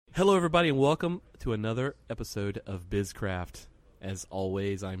Hello, everybody, and welcome to another episode of BizCraft. As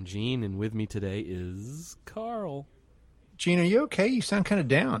always, I'm Gene, and with me today is Carl. Gene, are you okay? You sound kind of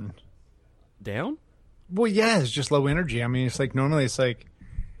down. Down? Well, yeah, it's just low energy. I mean, it's like normally it's like,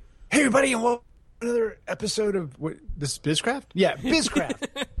 hey, everybody, and welcome to another episode of this is BizCraft? Yeah,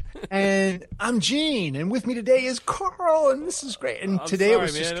 BizCraft. And I'm Gene, and with me today is Carl, and this is great. And today it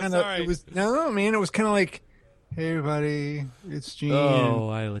was just kind of, it was kind of like, hey, everybody, it's Gene. Oh,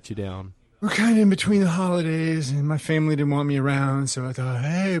 I let you down. We're kind of in between the holidays, and my family didn't want me around, so I thought,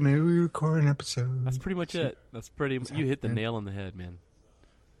 hey, maybe we record an episode. That's pretty much it. You hit the nail on the head, man.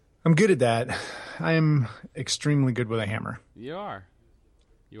 I'm good at that. I am extremely good with a hammer. You are.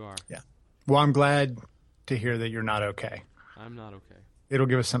 Yeah. Well, I'm glad to hear that you're not okay. I'm not okay. It'll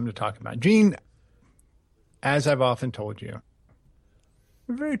give us something to talk about. Gene, as I've often told you,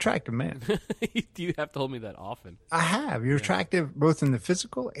 you're a very attractive man. Do you have to hold me that often? I have. You're attractive both in the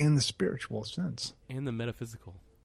physical and the spiritual sense. And the metaphysical.